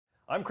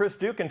I'm Chris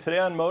Duke, and today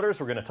on Motorz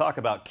we're going to talk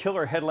about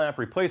killer headlamp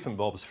replacement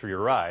bulbs for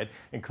your ride,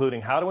 including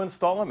how to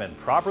install them and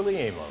properly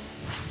aim them.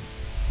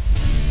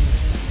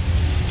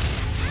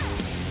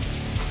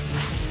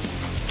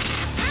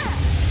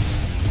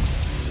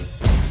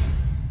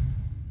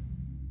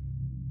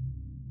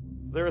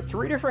 There are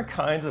three different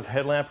kinds of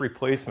headlamp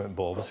replacement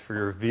bulbs for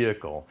your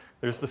vehicle.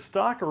 There's the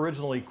stock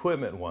original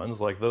equipment ones,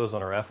 like those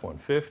on our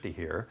F-150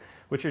 here,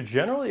 which are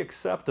generally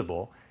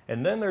acceptable,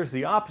 and then there's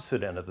the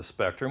opposite end of the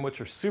spectrum, which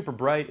are super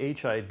bright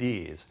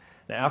HIDs.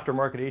 Now,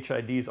 aftermarket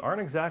HIDs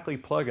aren't exactly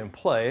plug and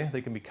play.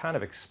 They can be kind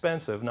of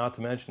expensive, not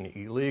to mention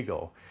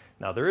illegal.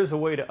 Now, there is a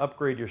way to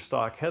upgrade your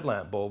stock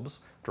headlamp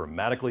bulbs,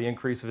 dramatically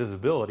increase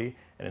visibility,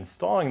 and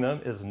installing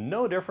them is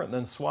no different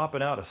than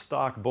swapping out a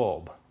stock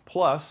bulb.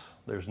 Plus,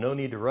 there's no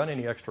need to run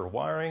any extra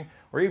wiring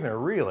or even a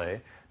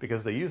relay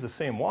because they use the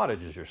same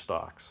wattage as your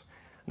stocks.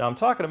 Now, I'm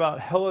talking about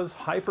Hella's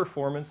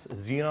high-performance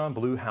xenon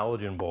blue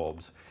halogen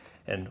bulbs.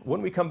 And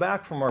when we come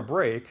back from our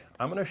break,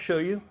 I'm going to show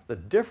you the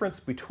difference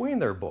between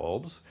their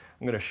bulbs.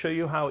 I'm going to show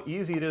you how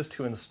easy it is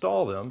to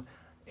install them,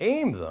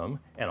 aim them,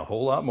 and a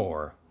whole lot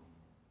more.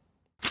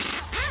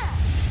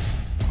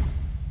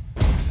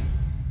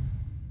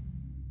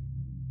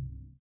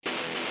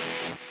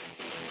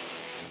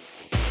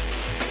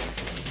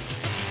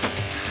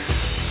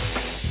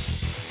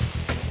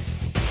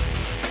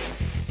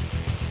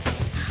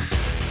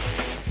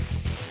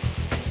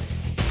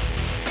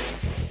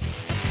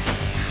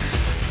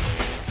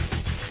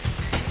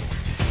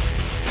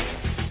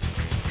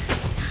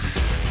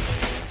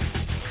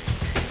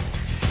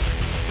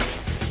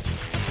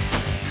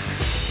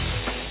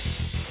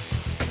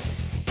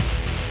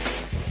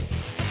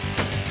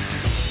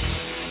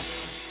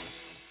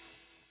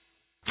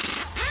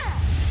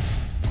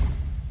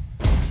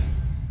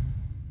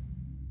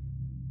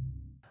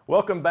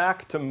 Welcome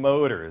back to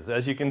Motorz.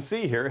 As you can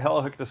see here,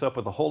 Hella hooked us up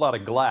with a whole lot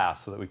of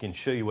glass so that we can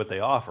show you what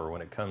they offer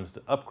when it comes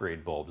to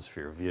upgrade bulbs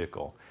for your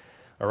vehicle.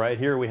 All right,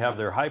 here we have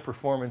their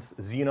high-performance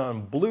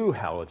xenon blue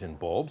halogen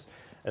bulbs,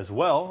 as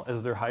well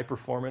as their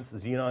high-performance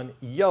xenon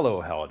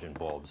yellow halogen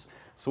bulbs.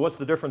 So what's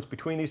the difference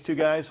between these two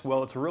guys?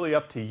 Well, it's really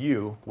up to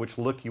you which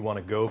look you want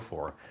to go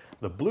for.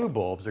 The blue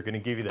bulbs are going to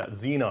give you that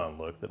xenon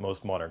look that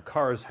most modern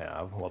cars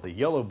have, while the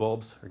yellow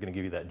bulbs are going to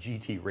give you that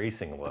GT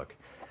racing look.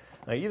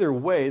 Now, either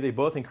way, they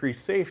both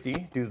increase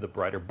safety due to the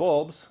brighter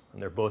bulbs,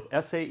 and they're both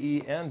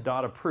SAE and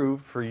DOT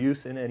approved for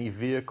use in any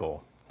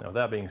vehicle. Now,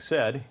 that being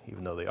said,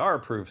 even though they are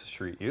approved for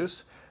street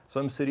use,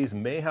 some cities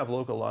may have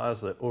local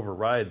laws that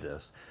override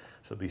this.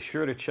 So be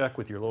sure to check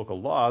with your local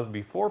laws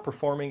before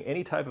performing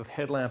any type of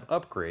headlamp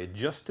upgrade,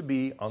 just to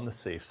be on the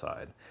safe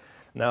side.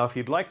 Now, if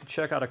you'd like to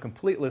check out a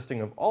complete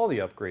listing of all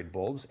the upgrade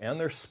bulbs and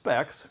their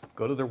specs,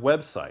 go to their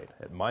website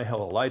at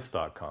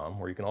myhellalights.com,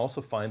 where you can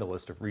also find a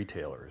list of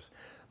retailers.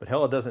 But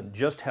Hella doesn't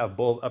just have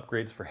bulb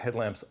upgrades for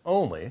headlamps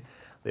only.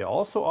 They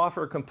also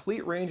offer a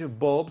complete range of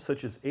bulbs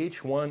such as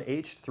H1,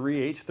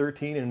 H3,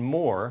 H13, and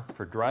more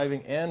for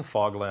driving and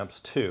fog lamps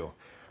too.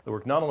 They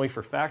work not only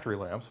for factory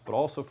lamps, but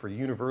also for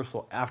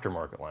universal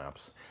aftermarket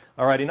lamps.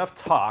 All right, enough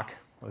talk.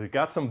 We've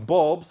got some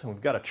bulbs and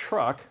we've got a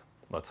truck.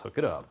 Let's hook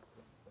it up.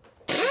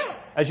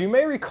 As you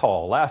may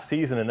recall, last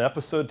season in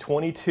episode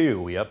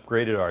 22, we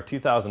upgraded our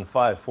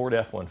 2005 Ford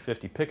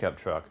F-150 pickup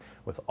truck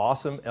with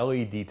awesome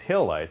LED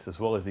taillights, as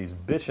well as these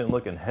bitchin'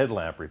 looking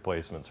headlamp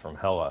replacements from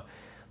Hella.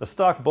 The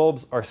stock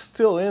bulbs are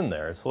still in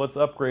there, so let's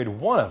upgrade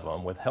one of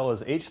them with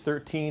Hella's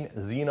H13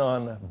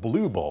 xenon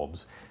blue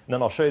bulbs, and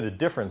then I'll show you the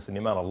difference in the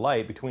amount of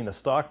light between the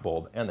stock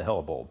bulb and the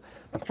Hella bulb.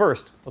 But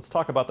first, let's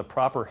talk about the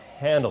proper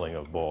handling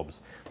of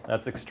bulbs. Now,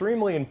 it's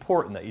extremely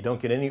important that you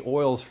don't get any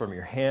oils from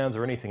your hands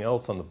or anything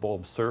else on the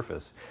bulb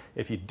surface.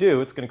 If you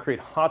do, it's going to create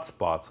hot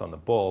spots on the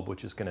bulb,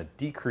 which is going to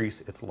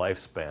decrease its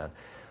lifespan.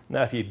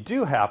 Now, if you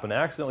do happen to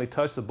accidentally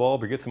touch the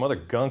bulb or get some other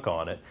gunk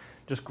on it,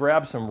 just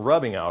grab some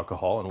rubbing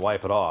alcohol and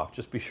wipe it off.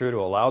 Just be sure to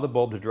allow the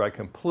bulb to dry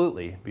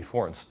completely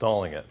before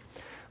installing it.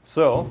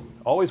 So,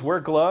 always wear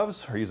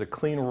gloves or use a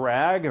clean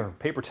rag or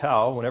paper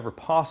towel whenever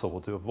possible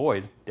to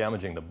avoid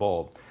damaging the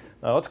bulb.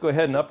 Now, let's go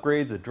ahead and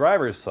upgrade the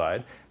driver's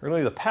side. We're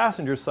going to leave the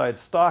passenger side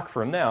stock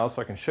for now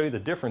so I can show you the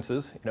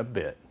differences in a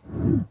bit.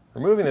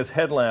 Removing this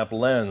headlamp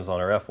lens on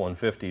our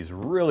F-150 is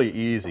really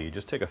easy.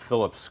 Just take a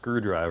Phillips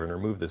screwdriver and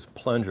remove this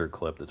plunger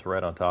clip that's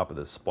right on top of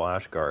this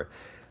splash guard.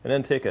 And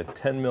then take a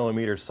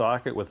 10mm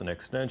socket with an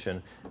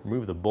extension,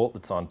 remove the bolt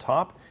that's on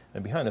top,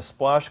 and behind the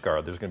splash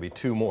guard there's going to be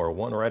two more,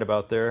 one right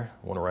about there,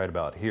 one right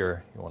about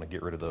here. You want to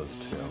get rid of those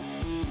too.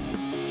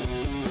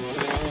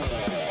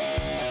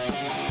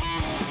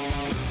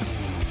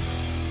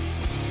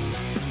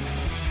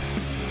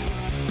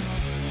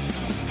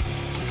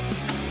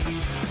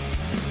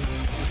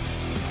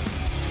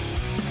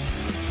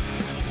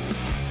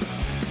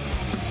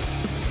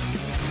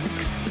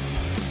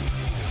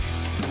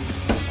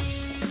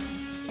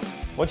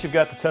 Once you've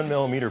got the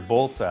 10mm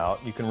bolts out,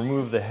 you can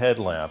remove the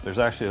headlamp. There's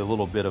actually a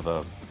little bit of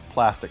a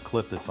plastic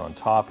clip that's on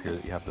top here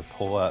that you have to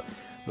pull up.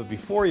 But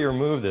before you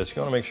remove this,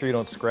 you want to make sure you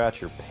don't scratch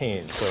your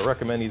paint. So I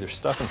recommend either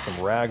stuffing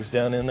some rags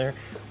down in there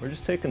or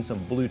just taking some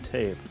blue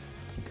tape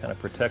and kind of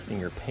protecting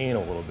your paint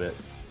a little bit.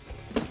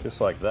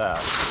 just like that.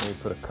 And you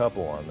put a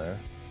couple on there.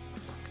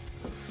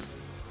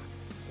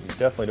 You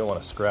definitely don't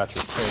want to scratch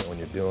your paint when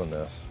you're doing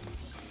this.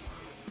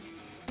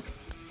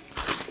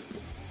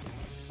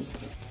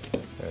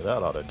 There,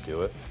 that ought to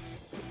do it.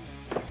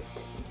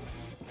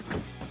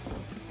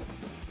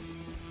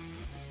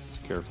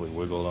 Just carefully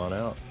wiggle it on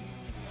out.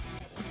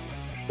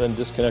 Then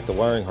disconnect the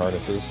wiring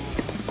harnesses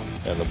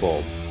and the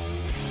bulb.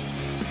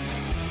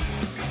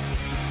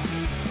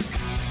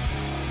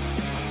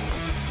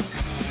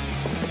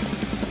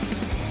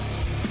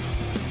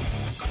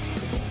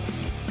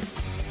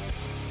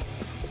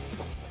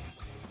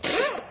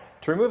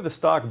 To remove the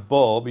stock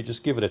bulb, you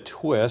just give it a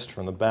twist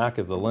from the back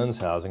of the lens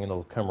housing and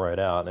it'll come right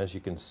out. And as you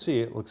can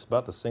see, it looks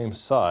about the same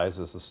size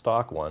as the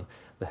stock one.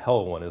 The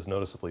Hella one is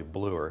noticeably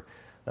bluer.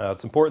 Now,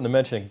 it's important to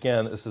mention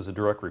again, this is a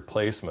direct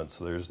replacement,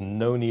 so there's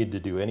no need to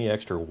do any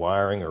extra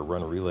wiring or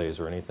run relays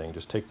or anything.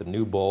 Just take the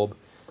new bulb,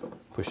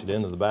 push it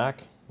into the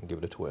back, and give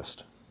it a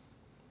twist.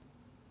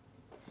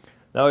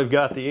 Now we've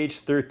got the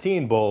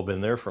H13 bulb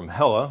in there from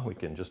Hella. We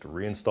can just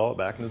reinstall it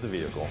back into the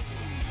vehicle.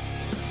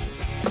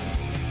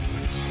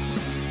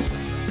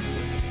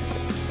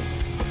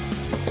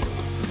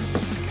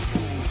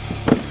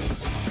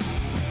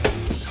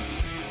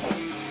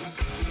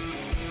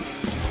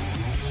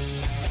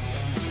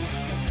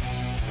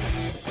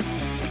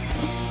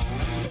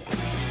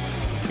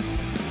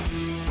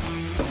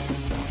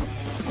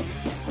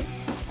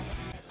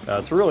 Now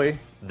it's really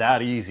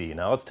that easy.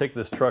 Now let's take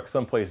this truck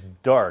someplace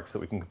dark so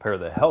we can compare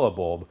the Hella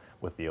bulb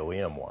with the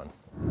OEM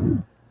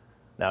one.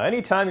 Now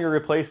anytime you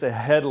replace a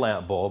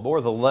headlamp bulb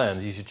or the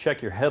lens, you should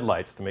check your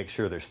headlights to make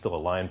sure they're still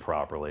aligned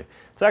properly.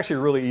 It's actually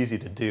really easy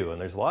to do, and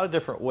there's a lot of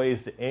different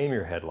ways to aim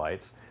your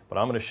headlights, but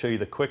I'm going to show you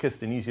the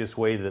quickest and easiest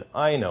way that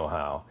I know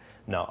how.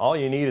 Now all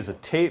you need is a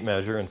tape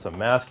measure and some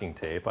masking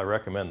tape. I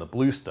recommend the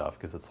blue stuff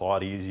because it's a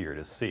lot easier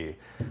to see.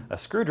 A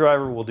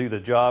screwdriver will do the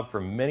job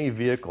for many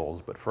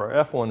vehicles, but for our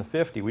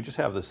F-150 we just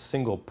have this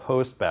single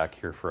post back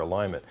here for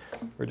alignment.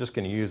 We're just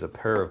going to use a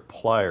pair of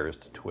pliers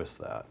to twist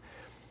that.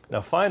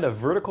 Now find a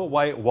vertical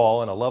white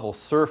wall and a level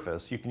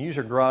surface. You can use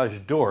your garage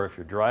door if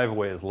your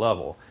driveway is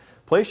level.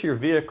 Place your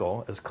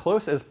vehicle as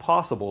close as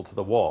possible to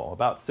the wall,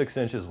 about 6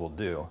 inches will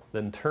do.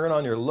 Then turn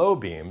on your low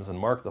beams and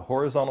mark the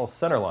horizontal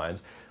center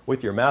lines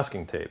with your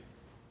masking tape.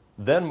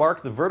 Then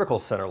mark the vertical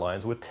center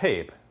lines with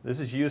tape.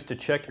 This is used to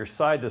check your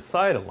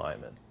side-to-side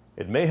alignment.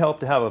 It may help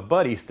to have a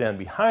buddy stand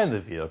behind the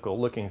vehicle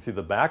looking through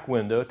the back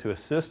window to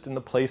assist in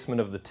the placement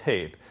of the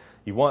tape.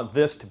 You want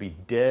this to be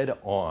dead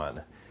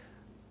on.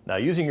 Now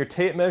using your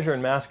tape measure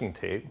and masking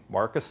tape,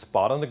 mark a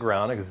spot on the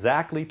ground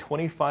exactly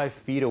 25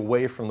 feet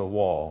away from the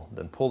wall,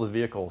 then pull the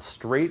vehicle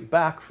straight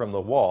back from the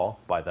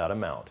wall by that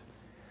amount.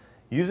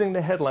 Using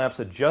the headlamp's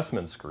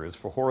adjustment screws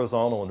for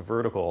horizontal and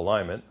vertical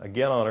alignment,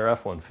 again on our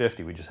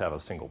F-150 we just have a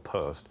single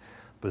post.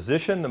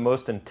 Position the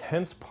most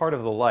intense part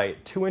of the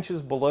light 2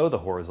 inches below the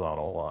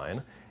horizontal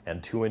line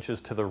and 2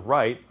 inches to the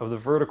right of the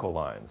vertical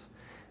lines.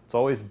 It's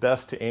always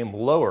best to aim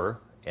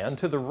lower and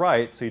to the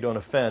right so you don't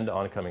offend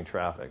oncoming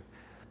traffic.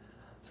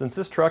 Since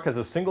this truck has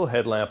a single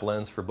headlamp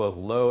lens for both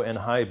low and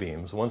high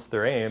beams, once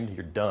they're aimed,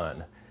 you're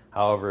done.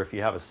 However, if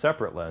you have a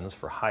separate lens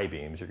for high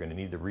beams, you're going to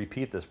need to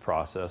repeat this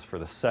process for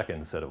the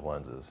second set of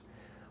lenses.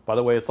 By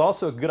the way, it's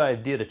also a good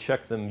idea to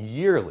check them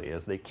yearly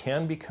as they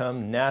can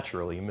become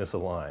naturally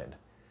misaligned.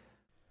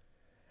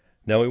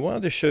 Now we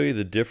wanted to show you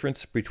the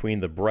difference between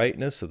the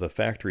brightness of the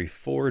factory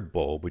Ford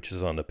bulb, which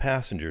is on the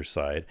passenger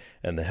side,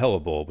 and the Hella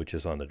bulb, which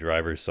is on the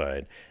driver's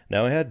side.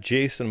 Now I had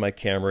Jason, my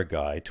camera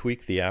guy,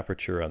 tweak the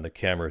aperture on the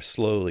camera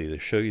slowly to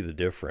show you the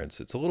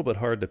difference. It's a little bit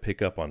hard to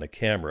pick up on the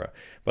camera,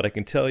 but I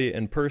can tell you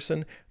in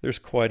person, there's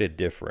quite a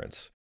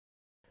difference.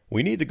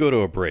 We need to go to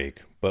a break,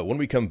 but when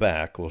we come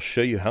back, we'll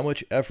show you how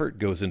much effort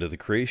goes into the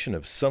creation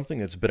of something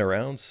that's been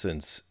around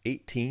since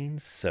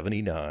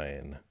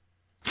 1879.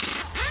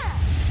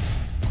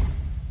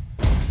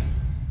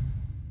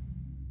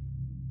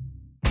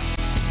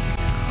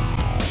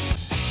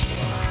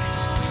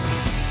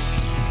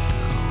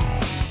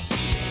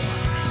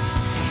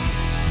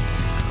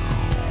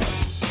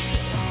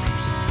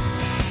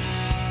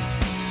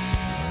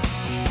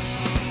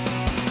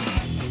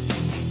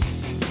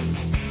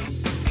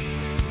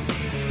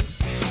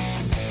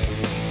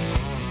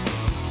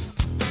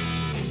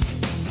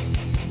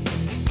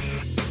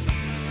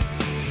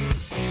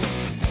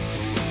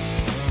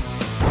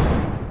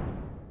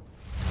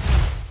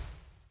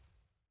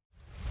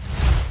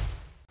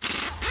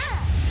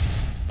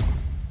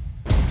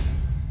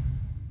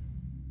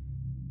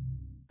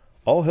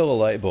 All Hella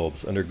light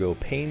bulbs undergo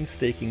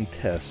painstaking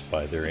tests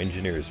by their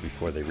engineers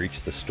before they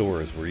reach the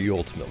stores where you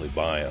ultimately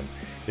buy them.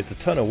 It's a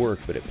ton of work,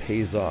 but it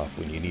pays off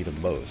when you need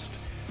them most.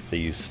 They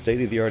use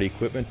state-of-the-art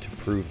equipment to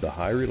prove the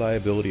high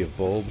reliability of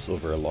bulbs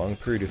over a long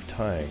period of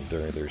time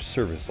during their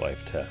service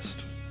life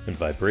test. And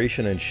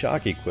vibration and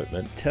shock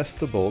equipment test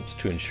the bulbs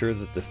to ensure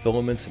that the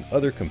filaments and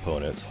other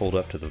components hold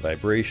up to the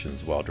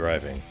vibrations while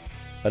driving.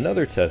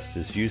 Another test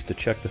is used to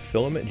check the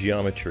filament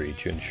geometry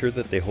to ensure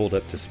that they hold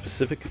up to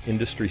specific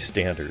industry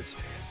standards.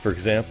 For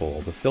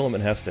example, the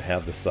filament has to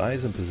have the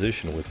size and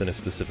position within a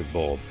specific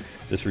bulb.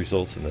 This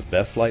results in the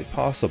best light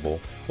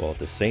possible, while at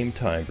the same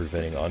time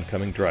preventing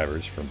oncoming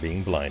drivers from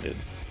being blinded.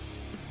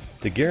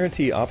 To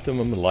guarantee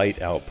optimum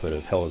light output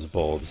of Hella's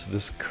bulbs,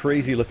 this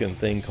crazy looking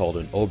thing called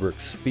an Olbrich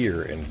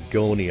sphere and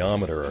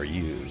goniometer are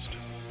used.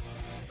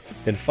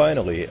 And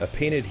finally, a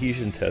paint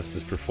adhesion test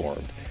is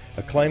performed.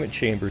 A climate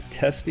chamber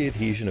tests the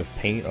adhesion of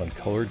paint on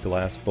colored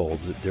glass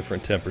bulbs at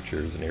different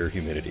temperatures and air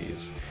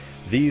humidities.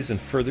 These and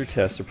further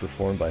tests are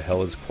performed by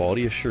Hella's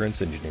quality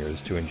assurance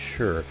engineers to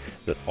ensure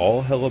that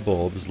all Hella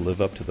bulbs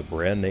live up to the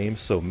brand name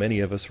so many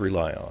of us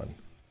rely on.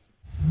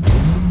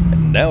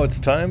 And now it's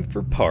time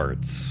for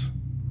parts.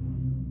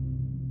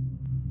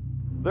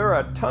 There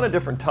are a ton of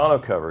different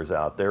tonneau covers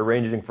out there,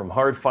 ranging from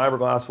hard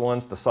fiberglass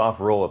ones to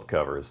soft roll-up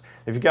covers.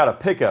 If you've got a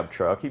pickup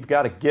truck, you've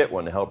got to get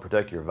one to help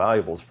protect your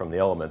valuables from the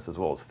elements as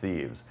well as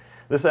thieves.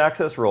 This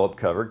access roll-up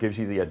cover gives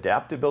you the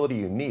adaptability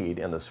you need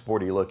and the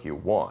sporty look you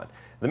want.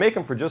 They make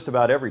them for just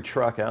about every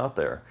truck out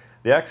there.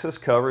 The access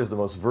cover is the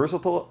most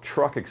versatile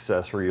truck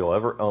accessory you'll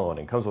ever own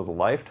and comes with a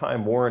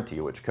lifetime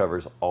warranty which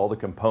covers all the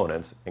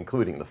components,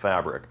 including the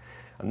fabric.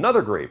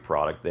 Another great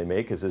product they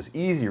make is this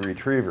easy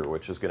retriever,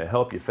 which is going to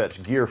help you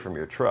fetch gear from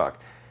your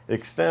truck. It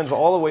extends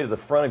all the way to the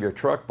front of your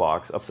truck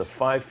box up to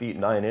 5 feet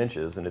 9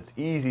 inches, and it's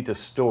easy to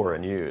store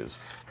and use.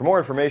 For more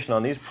information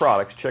on these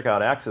products, check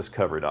out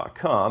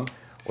accesscover.com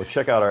or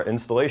check out our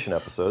installation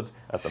episodes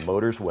at the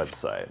Motorz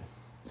website.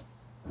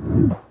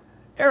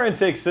 Air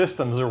intake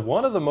systems are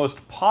one of the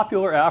most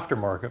popular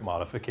aftermarket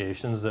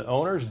modifications that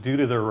owners do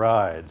to their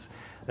rides.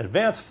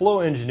 Advanced Flow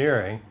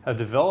Engineering have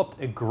developed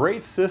a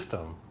great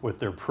system with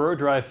their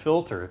ProDrive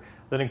filter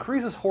that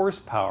increases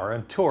horsepower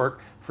and torque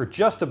for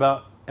just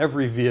about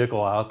every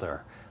vehicle out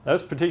there. Now,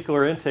 this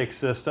particular intake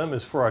system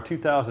is for our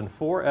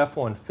 2004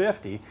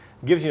 F-150. It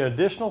gives you an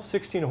additional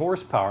 16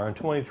 horsepower and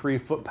 23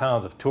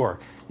 foot-pounds of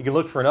torque. You can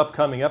look for an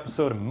upcoming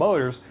episode of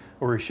Motorz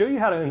where we show you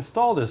how to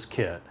install this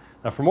kit.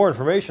 Now, for more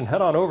information,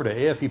 head on over to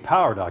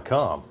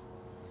afepower.com.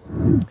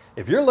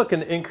 If you're looking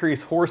to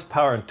increase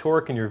horsepower and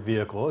torque in your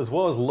vehicle, as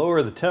well as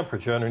lower the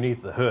temperature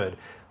underneath the hood,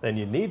 then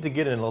you need to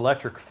get an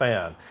electric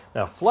fan.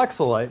 Now,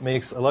 Flexolite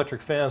makes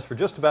electric fans for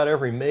just about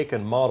every make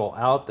and model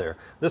out there.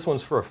 This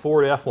one's for a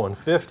Ford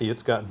F-150.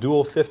 It's got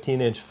dual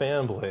 15-inch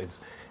fan blades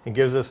and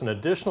gives us an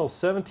additional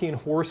 17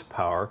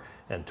 horsepower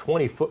and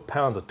 20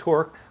 foot-pounds of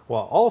torque,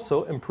 while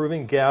also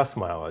improving gas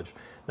mileage.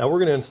 Now, we're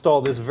going to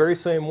install this very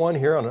same one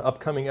here on an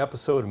upcoming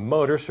episode of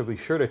Motorz, so be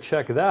sure to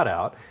check that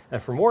out.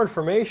 And for more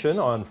information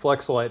on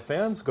Flexolite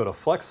fans, go to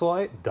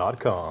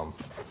flexolite.com.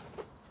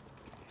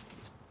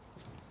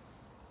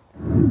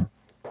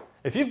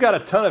 If you've got a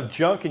ton of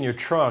junk in your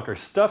trunk or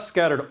stuff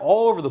scattered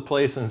all over the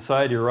place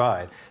inside your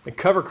ride, then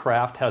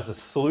Covercraft has a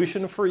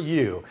solution for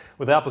you.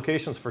 With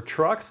applications for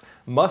trucks,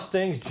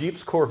 Mustangs,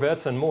 Jeeps,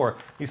 Corvettes, and more,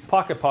 these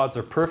pocket pods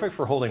are perfect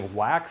for holding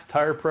wax,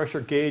 tire pressure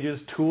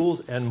gauges,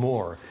 tools, and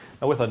more.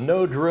 Now, with a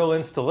no-drill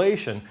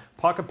installation,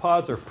 pocket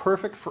pods are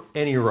perfect for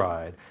any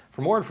ride.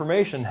 For more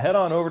information, head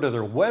on over to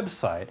their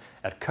website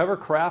at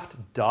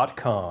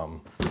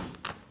covercraft.com.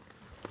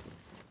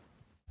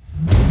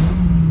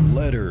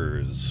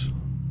 Letters.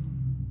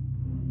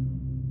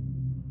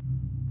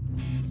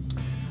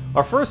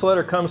 Our first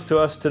letter comes to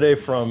us today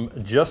from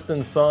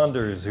Justin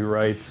Saunders, who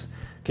writes,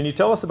 "Can you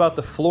tell us about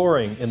the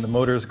flooring in the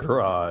Motorz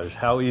garage?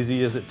 How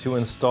easy is it to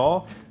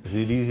install? Is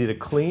it easy to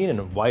clean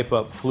and wipe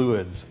up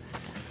fluids?"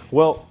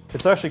 Well,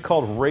 it's actually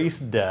called Race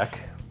Deck,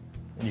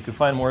 and you can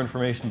find more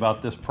information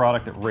about this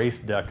product at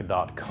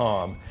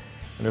racedeck.com.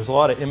 And there's a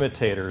lot of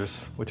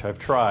imitators, which I've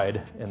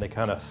tried, and they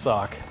kind of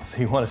suck, so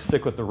you want to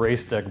stick with the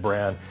Race Deck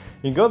brand.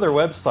 You can go to their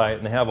website,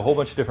 and they have a whole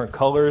bunch of different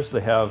colors.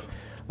 They have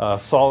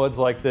solids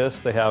like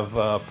this. They have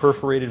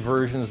perforated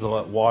versions that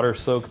let water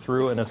soak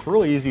through, and it's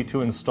really easy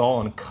to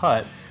install and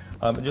cut.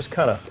 It just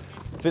kind of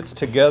fits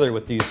together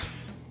with these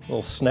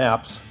little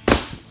snaps,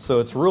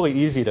 so it's really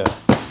easy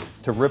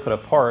to rip it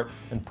apart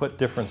and put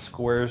different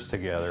squares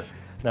together.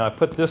 Now, I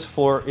put this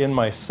floor in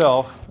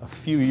myself a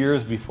few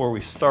years before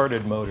we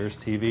started Motorz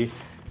TV,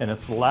 and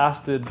it's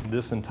lasted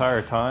this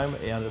entire time,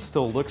 and it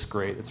still looks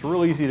great. It's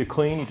real easy to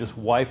clean. You just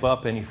wipe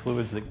up any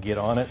fluids that get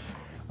on it.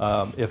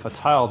 If a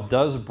tile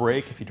does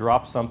break, if you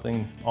drop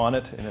something on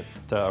it and it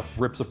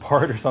rips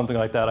apart or something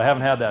like that, I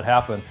haven't had that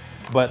happen,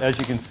 but as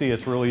you can see,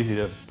 it's real easy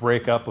to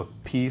break up a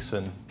piece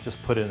and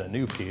just put in a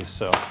new piece.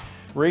 So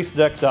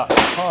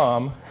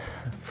racedeck.com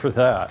for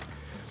that.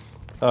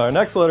 Our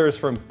next letter is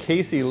from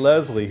Casey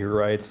Leslie, who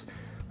writes,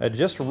 "I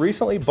just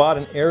recently bought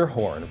an air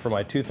horn for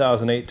my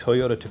 2008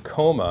 Toyota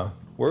Tacoma.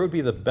 Where would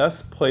be the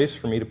best place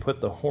for me to put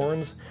the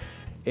horns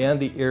and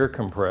the air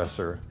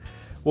compressor?"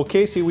 Well,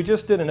 Casey, we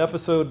just did an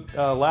episode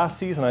last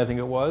season, I think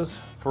it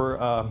was, for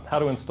how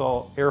to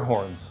install air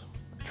horns,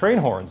 train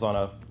horns on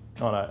a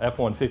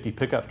F-150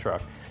 pickup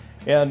truck.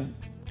 And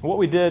what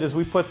we did is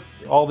we put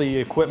all the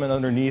equipment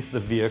underneath the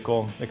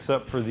vehicle,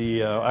 except for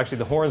the, actually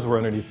the horns were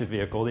underneath the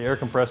vehicle, the air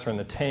compressor and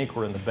the tank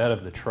were in the bed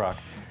of the truck.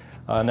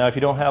 Now, if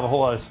you don't have a whole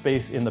lot of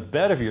space in the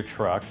bed of your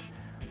truck,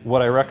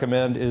 what I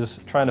recommend is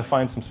trying to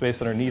find some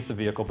space underneath the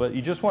vehicle, but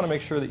you just want to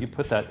make sure that you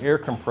put that air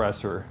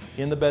compressor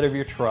in the bed of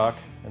your truck,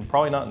 and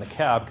probably not in the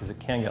cab because it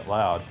can get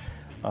loud,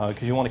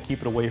 because you want to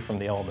keep it away from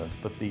the elements.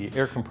 But the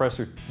air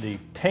compressor, the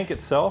tank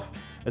itself,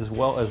 as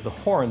well as the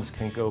horns,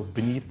 can go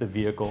beneath the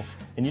vehicle,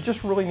 and you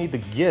just really need to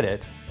get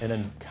it and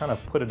then kind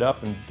of put it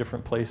up in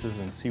different places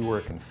and see where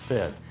it can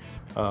fit.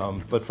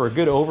 But for a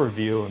good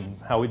overview and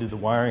how we did the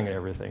wiring and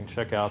everything,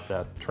 check out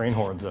that train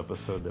horns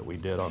episode that we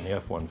did on the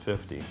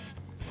F-150.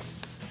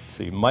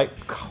 See,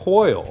 Mike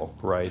Coyle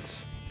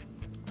writes,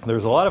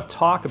 there's a lot of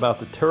talk about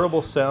the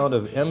terrible sound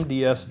of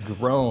MDS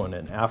drone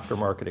and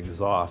aftermarket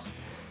exhaust.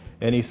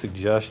 Any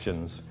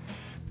suggestions?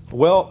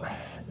 Well,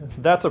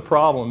 that's a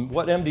problem.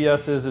 What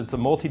MDS is, it's a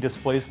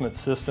multi-displacement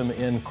system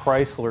in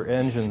Chrysler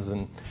engines,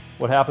 and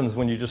what happens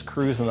when you just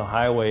cruise on the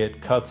highway,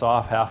 it cuts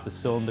off half the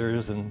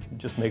cylinders and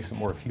just makes it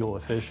more fuel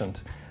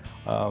efficient.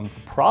 The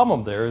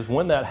problem there is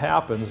when that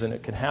happens, and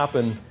it can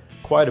happen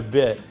quite a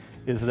bit,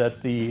 is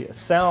that the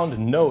sound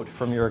note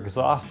from your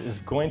exhaust is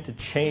going to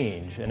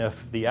change, and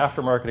if the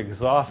aftermarket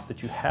exhaust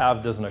that you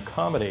have doesn't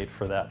accommodate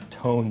for that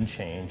tone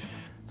change,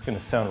 it's going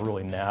to sound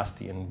really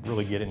nasty and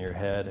really get in your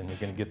head, and you're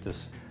going to get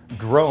this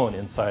drone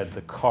inside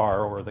the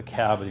car or the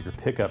cab of your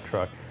pickup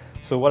truck.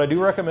 So what I do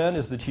recommend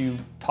is that you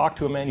talk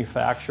to a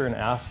manufacturer and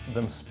ask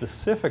them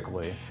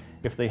specifically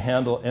if they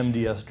handle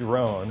MDS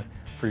drone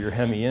for your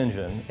Hemi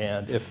engine,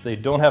 and if they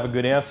don't have a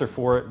good answer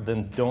for it,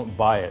 then don't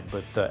buy it.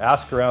 But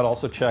ask around,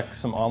 also check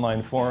some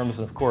online forums,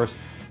 and of course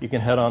you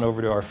can head on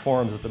over to our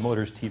forums at the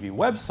Motorz TV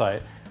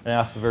website and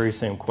ask the very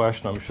same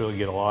question. I'm sure you'll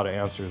get a lot of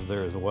answers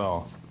there as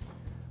well.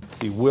 Let's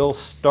see, Will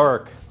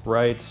Stark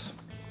writes,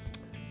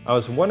 I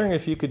was wondering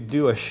if you could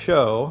do a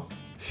show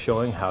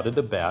showing how to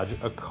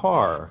debadge a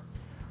car.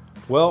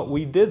 Well,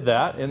 we did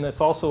that, and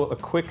it's also a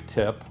quick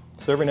tip.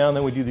 So every now and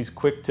then we do these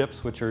quick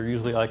tips, which are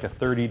usually like a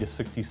 30 to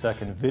 60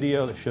 second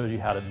video that shows you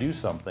how to do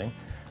something.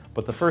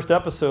 But the first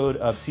episode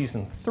of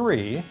season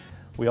 3,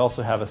 we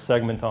also have a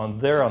segment on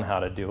there on how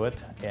to do it.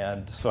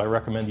 And so I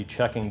recommend you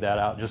checking that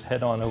out. Just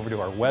head on over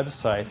to our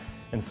website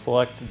and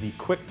select the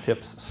quick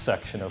tips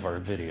section of our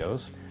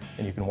videos.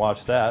 And you can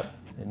watch that,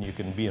 and you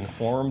can be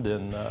informed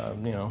in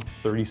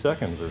 30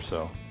 seconds or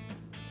so.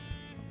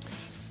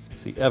 Let's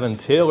see, Evan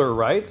Taylor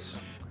writes,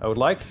 I would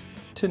like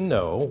to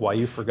know why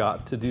you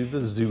forgot to do the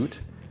zoot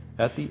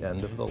at the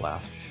end of the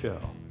last show.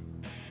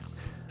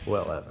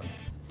 Well, Evan,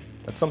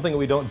 that's something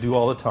we don't do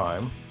all the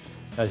time,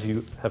 as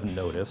you have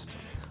noticed.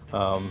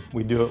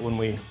 We do it when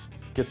we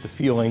get the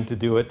feeling to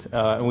do it,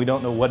 and we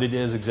don't know what it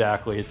is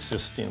exactly. It's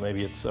just,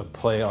 maybe it's a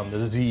play on the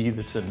Z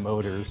that's in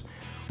Motorz,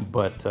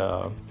 but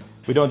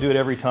we don't do it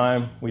every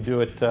time. We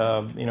do it,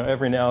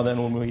 every now and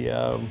then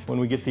when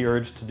we get the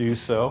urge to do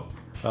so.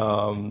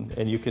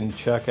 And you can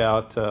check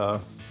out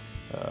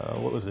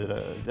what was it,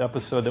 an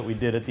episode that we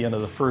did at the end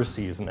of the first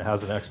season that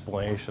has an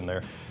explanation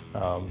there.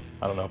 I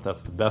don't know if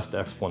that's the best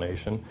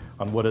explanation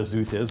on what a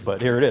zoot is,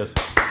 but here it is.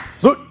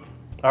 Zoot!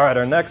 All right,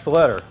 our next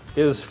letter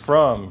is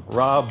from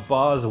Rob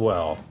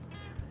Boswell.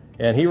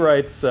 And he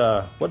writes,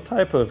 what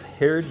type of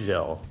hair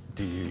gel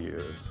do you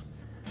use?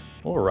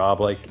 Well, Rob,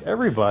 like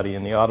everybody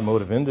in the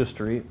automotive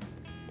industry,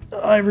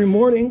 every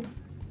morning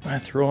I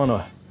throw on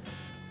a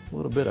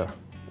little bit of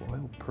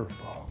royal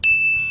purple.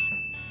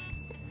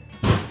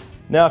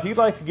 Now, if you'd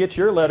like to get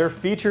your letter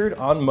featured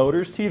on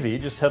Motorz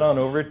TV, just head on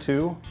over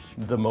to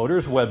the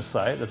Motorz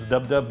website. That's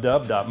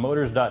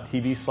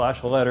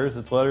www.motorz.tv/letters.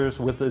 It's letters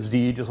with a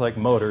Z, just like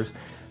Motorz.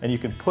 And you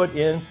can put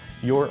in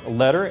your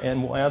letter,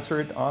 and we'll answer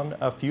it on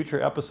a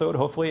future episode,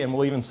 hopefully, and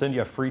we'll even send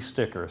you a free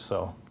sticker.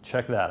 So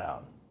check that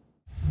out.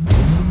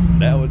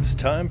 Now it's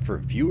time for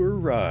viewer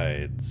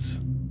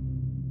rides.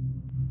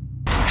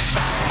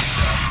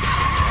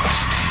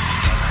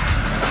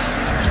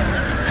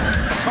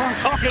 What I'm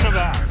talking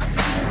about.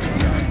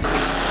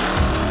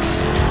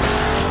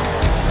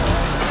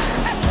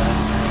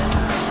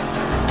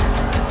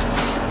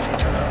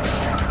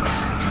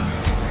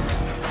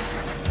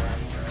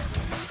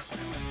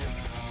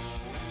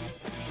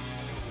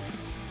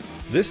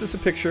 This is a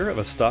picture of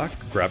a stock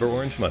grabber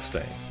orange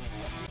Mustang.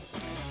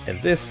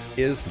 And this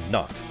is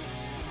not.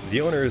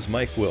 The owner is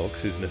Mike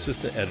Wilkes, who's an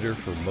assistant editor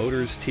for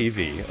Motorz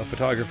TV, a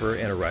photographer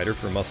and a writer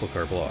for Muscle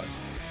Car Blog.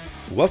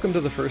 Welcome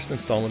to the first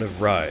installment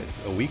of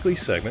Rides, a weekly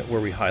segment where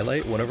we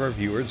highlight one of our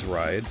viewers'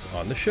 rides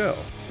on the show.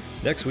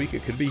 Next week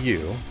it could be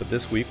you, but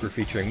this week we're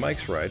featuring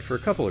Mike's ride for a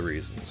couple of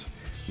reasons.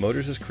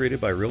 Motorz is created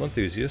by real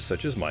enthusiasts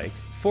such as Mike,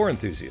 for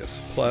enthusiasts.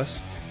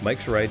 Plus,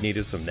 Mike's ride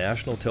needed some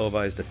national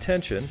televised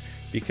attention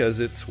because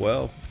it's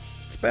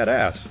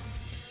badass.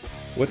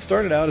 What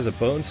started out as a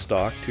bone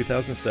stock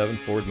 2007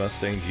 Ford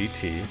Mustang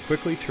GT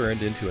quickly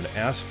turned into an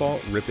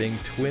asphalt-ripping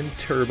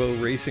twin-turbo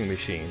racing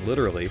machine,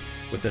 literally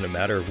within a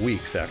matter of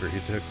weeks after he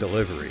took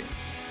delivery.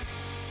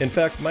 In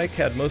fact, Mike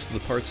had most of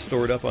the parts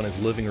stored up on his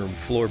living room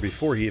floor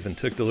before he even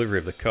took delivery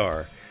of the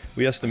car.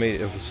 We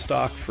estimate it was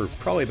stock for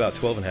probably about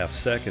 12.5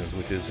 seconds,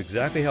 which is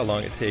exactly how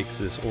long it takes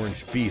this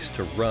orange beast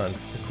to run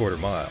the quarter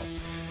mile.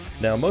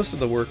 Now, most of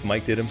the work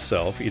Mike did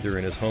himself, either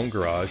in his home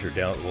garage or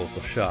down at the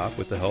local shop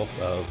with the help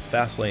of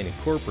Fastlane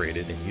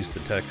Incorporated in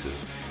Houston,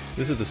 Texas.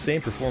 This is the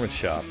same performance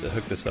shop that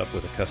hooked us up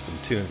with a custom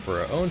tune for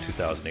our own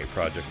 2008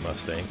 Project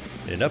Mustang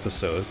in an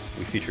episode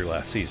we featured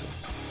last season.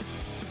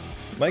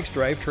 Mike's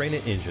drivetrain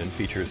and engine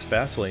features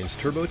Fastlane's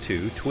Turbo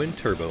 2 twin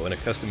turbo and a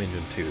custom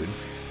engine tune,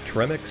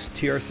 Tremec's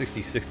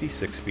TR6060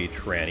 6-speed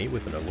tranny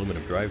with an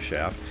aluminum drive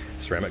shaft,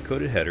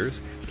 ceramic-coated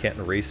headers,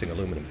 Canton Racing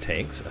aluminum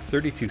tanks, a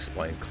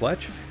 32-spline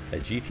clutch, a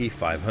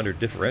GT500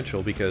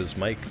 differential because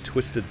Mike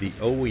twisted the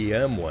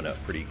OEM one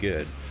up pretty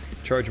good,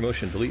 charge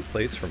motion delete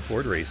plates from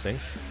Ford Racing,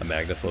 a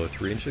MagnaFlow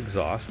 3-inch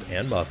exhaust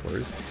and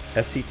mufflers,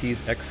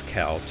 SCT's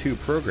XCal 2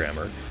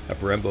 programmer, a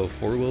Brembo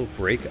 4-wheel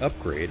brake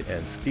upgrade,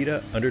 and Steeda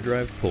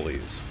underdrive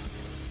pulleys.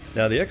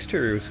 Now, the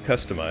exterior was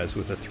customized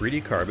with a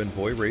 3D carbon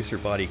Boy Racer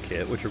body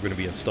kit, which we're going to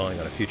be installing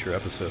on a future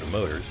episode of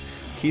Motorz,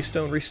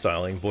 Keystone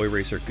restyling Boy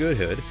Racer good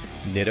hood,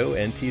 Nitto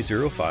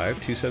NT05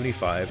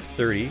 275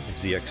 30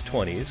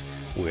 ZX20s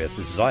with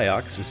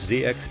Ziox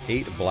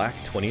ZX8 black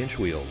 20-inch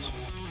wheels.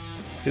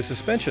 His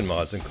suspension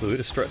mods include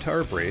a strut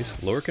tower brace,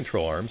 lower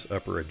control arms,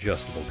 upper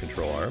adjustable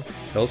control arm,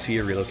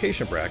 LCA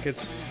relocation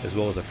brackets, as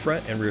well as a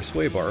front and rear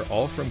sway bar,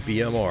 all from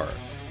BMR,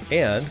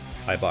 and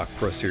Eibach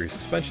Pro Series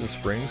suspension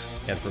springs,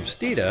 and from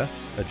Steeda,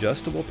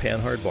 adjustable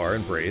panhard bar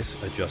and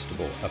brace,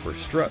 adjustable upper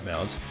strut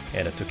mounts,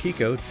 and a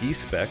Tokiko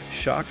D-Spec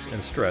shocks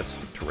and struts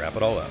to wrap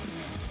it all up.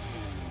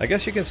 I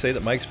guess you can say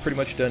that Mike's pretty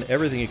much done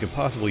everything he could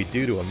possibly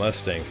do to a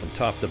Mustang from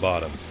top to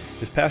bottom.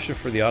 His passion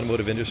for the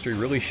automotive industry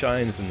really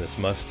shines in this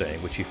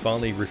Mustang, which he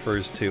fondly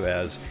refers to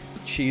as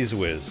Cheese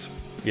Whiz.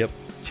 Yep,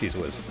 Cheese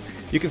Whiz.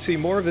 You can see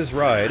more of his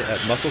ride at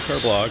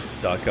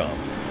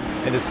musclecarblog.com.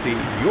 And to see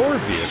your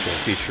vehicle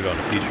featured on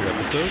a future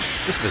episode,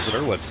 just visit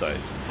our website.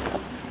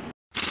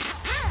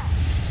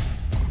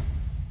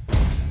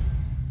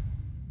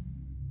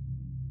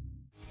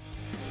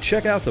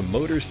 Check out the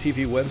Motorz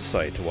TV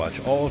website to watch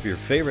all of your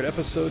favorite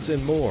episodes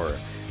and more,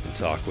 and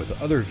talk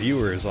with other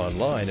viewers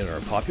online in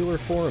our popular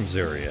forums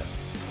area.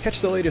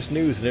 Catch the latest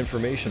news and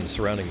information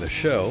surrounding the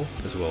show,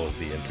 as well as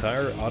the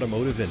entire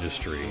automotive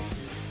industry.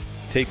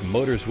 Take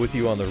Motorz with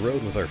you on the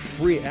road with our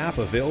free app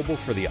available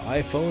for the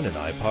iPhone and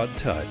iPod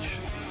Touch,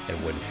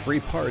 and win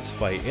free parts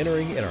by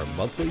entering in our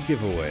monthly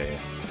giveaway.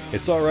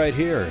 It's all right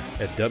here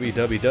at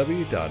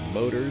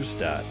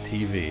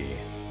www.motorz.tv.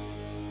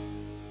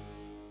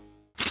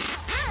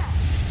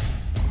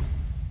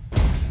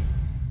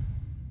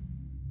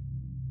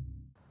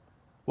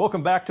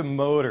 Welcome back to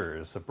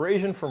Motorz.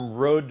 Abrasion from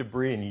road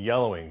debris and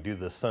yellowing due to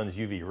the sun's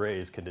UV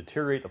rays can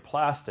deteriorate the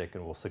plastic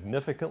and will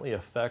significantly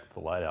affect the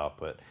light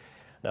output.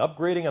 Now,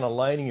 upgrading and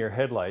aligning your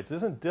headlights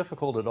isn't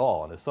difficult at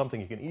all, and is something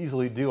you can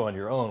easily do on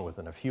your own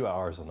within a few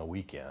hours on the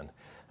weekend.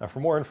 Now, for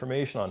more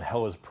information on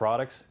Hella's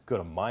products, go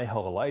to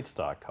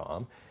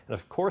myhellalights.com. And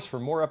of course, for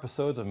more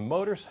episodes of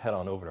Motorz, head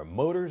on over to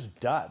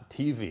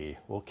motorz.tv.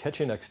 We'll catch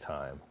you next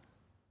time.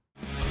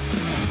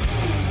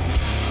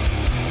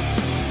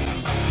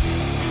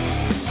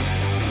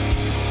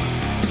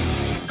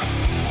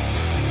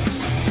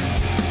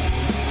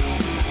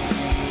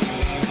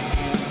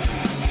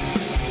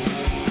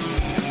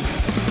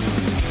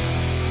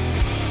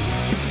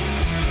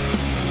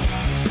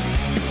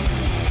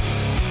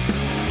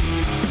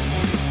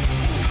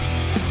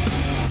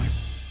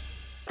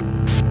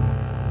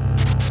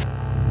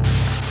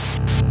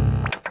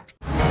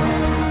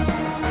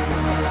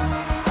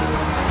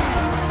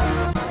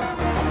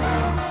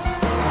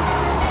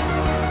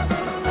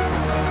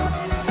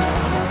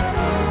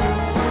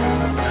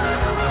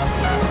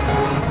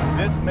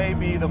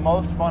 The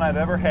most fun I've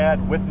ever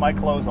had with my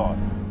clothes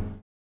on.